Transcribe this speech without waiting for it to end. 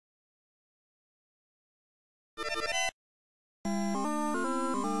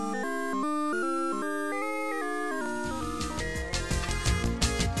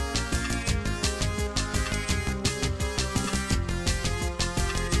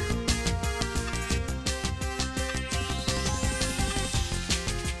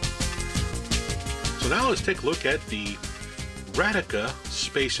now let's take a look at the Radica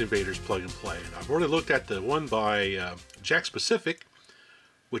Space Invaders plug and play. And I've already looked at the one by Jack Specific,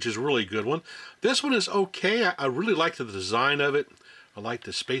 which is a really good one. This one is okay. I really like the design of it. I like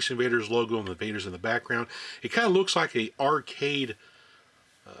the Space Invaders logo and the Invaders in the background. It kind of looks like an arcade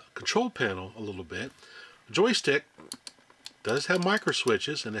control panel a little bit. The joystick does have micro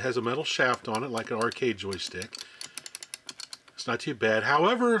switches, and it has a metal shaft on it like an arcade joystick. It's not too bad.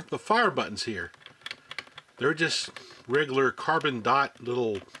 However, the fire buttons here, they're just regular carbon dot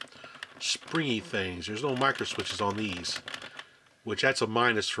little springy things. There's no micro switches on these, which that's a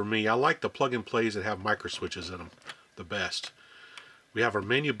minus for me. I like the plug and plays that have micro switches in them the best. We have our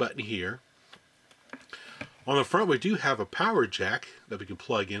menu button here. On the front we do have a power jack that we can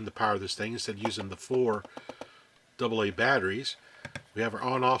plug in to power this thing instead of using the 4 AA batteries. We have our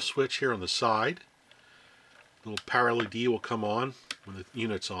on-off switch here on the side. Little power LED will come on when the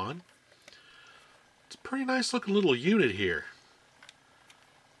unit's on. It's a pretty nice looking little unit here.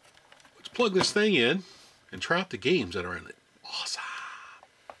 Let's plug this thing in and try out the games that are in it. Awesome.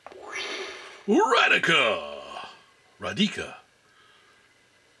 Radica.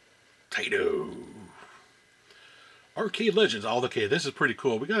 Tato. Arcade Legends. Oh, okay, this is pretty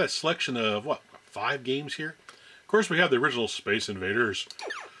cool. We got a selection of, what, 5 games here? Of course, we have the original Space Invaders.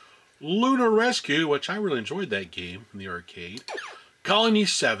 Lunar Rescue, which I really enjoyed that game in the arcade. Colony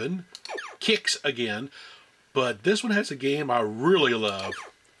 7. Kicks again. But this one has a game I really love.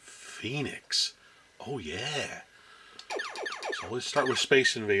 Phoenix. Oh, yeah. So let's start with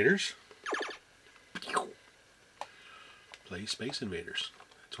Space Invaders. Play Space Invaders.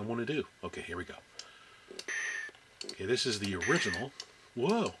 That's what I want to do. Okay, here we go. Okay, this is the original.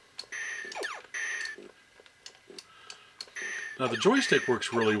 Whoa. Now the joystick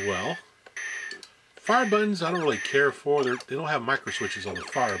works really well. Fire buttons I don't really care for. They don't have micro switches on the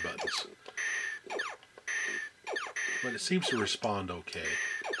fire buttons. But it seems to respond okay.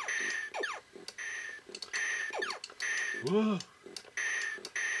 Whoa.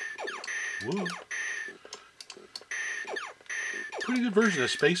 Whoa. Pretty good version of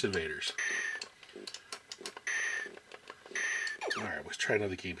Space Invaders. Alright, let's try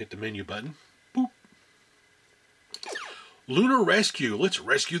another game. Hit the menu button. Boop. Lunar Rescue. Let's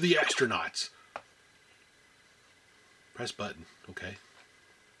rescue the astronauts. Press button. Okay.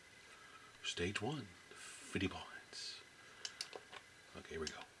 Stage 1. 50 points. Okay, here we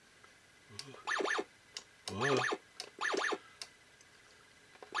go. Whoa.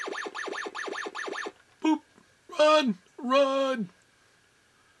 Boop. Run. Run.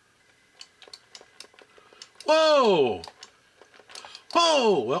 Whoa.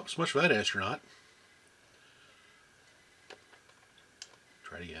 Whoa. Well, so much for that astronaut.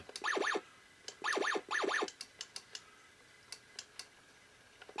 Try it again.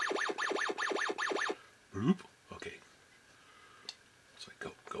 Boop. Okay. It's like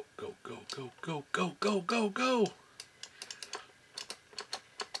go, go, go, go, go, go, go, go, go, go.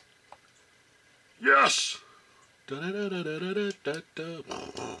 Yes. Da da da da da da da da.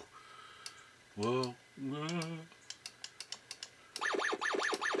 Whoa.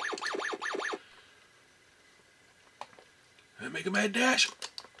 And make a mad dash.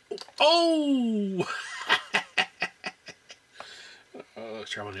 Oh! Let's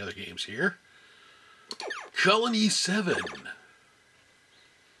try one of the other games here. Colony 7.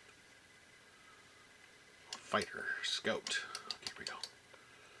 Fighter. Scout. Okay, here we go.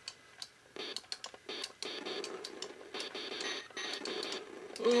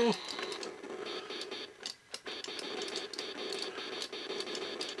 Oh!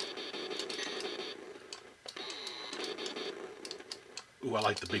 Ooh, I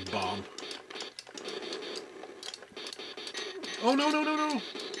like the big bomb. Oh, no, no, no, no.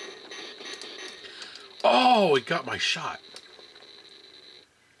 Oh, it got my shot.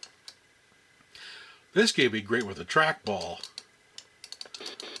 This game would be great with a trackball.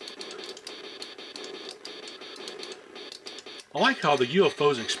 I like how the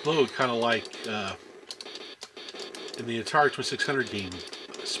UFOs explode, kind of like in the Atari 2600 game,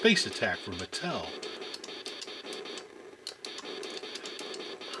 Space Attack from Mattel.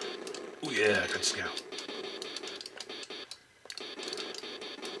 Oh yeah, good scout.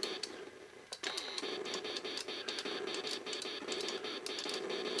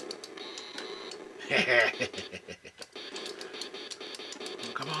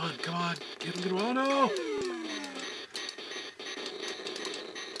 Oh, come on, come on. Get him, oh no!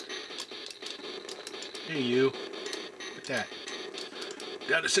 Hey you. Look at that.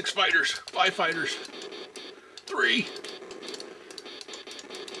 Down to 6 fighters. 5 fighters. 3.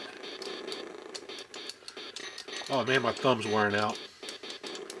 Oh man, my thumb's wearing out.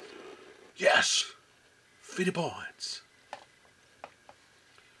 Yes! 50 points.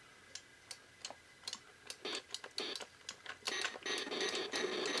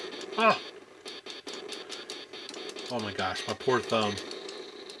 Oh. Oh my gosh, my poor thumb.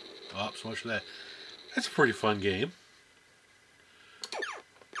 Oh, so much for that. That's a pretty fun game.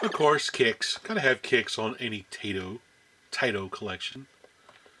 Of course, kicks. Gotta have kicks on any Taito collection.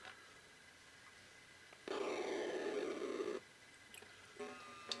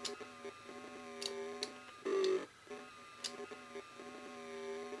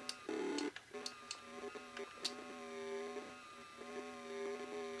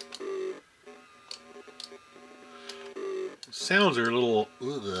 Sounds are a little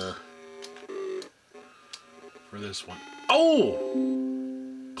ugh for this one. Oh!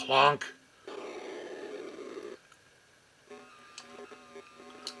 Clonk.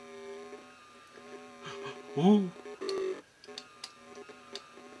 Ooh.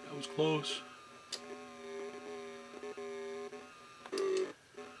 That was close.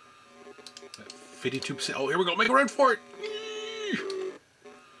 That 52%. Oh, here we go. Make a run for it.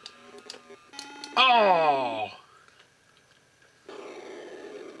 Oh!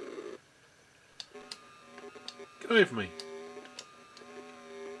 Get away from me.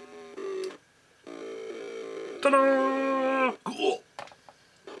 Ta-da! Cool.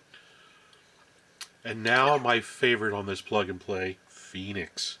 And now my favorite on this plug and play,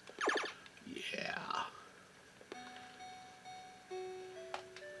 Phoenix. Yeah.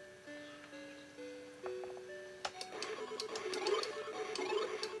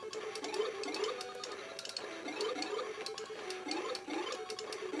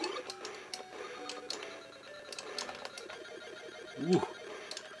 Ooh.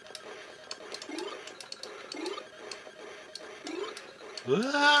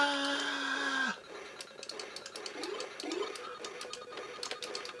 Ah!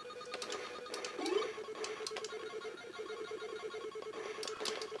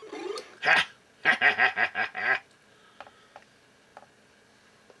 Ha!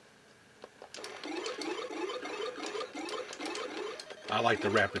 I like the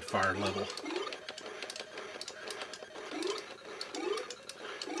rapid fire level.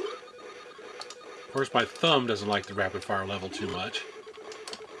 Of course, my thumb doesn't like the rapid fire level too much.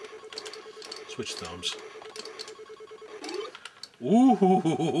 Switch thumbs. Ooh,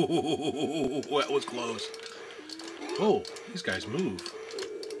 that was close. Oh, these guys move.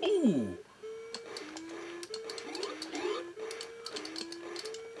 Ooh.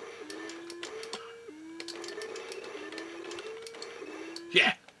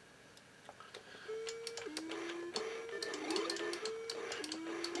 Yeah.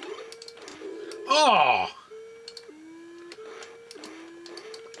 Oh.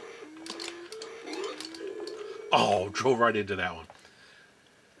 Oh, drove right into that one.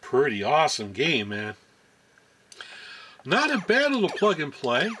 Pretty awesome game, man. Not a bad little plug and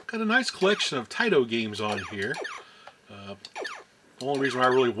play. Got a nice collection of Taito games on here. The only reason why I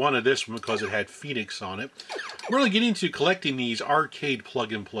really wanted this one because it had Phoenix on it. I'm really getting into collecting these arcade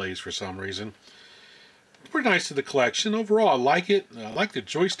plug and plays for some reason. Pretty nice to the collection. Overall, I like it. I like the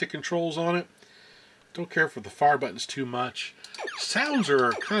joystick controls on it. Don't care for the fire buttons too much. Sounds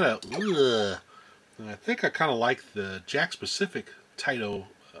are kind of ugh. And I think I kind of like the Jack Specific Taito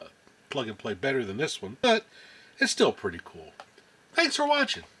plug and play better than this one, but it's still pretty cool. Thanks for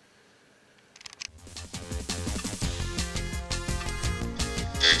watching.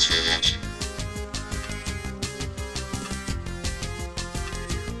 Thanks for watching.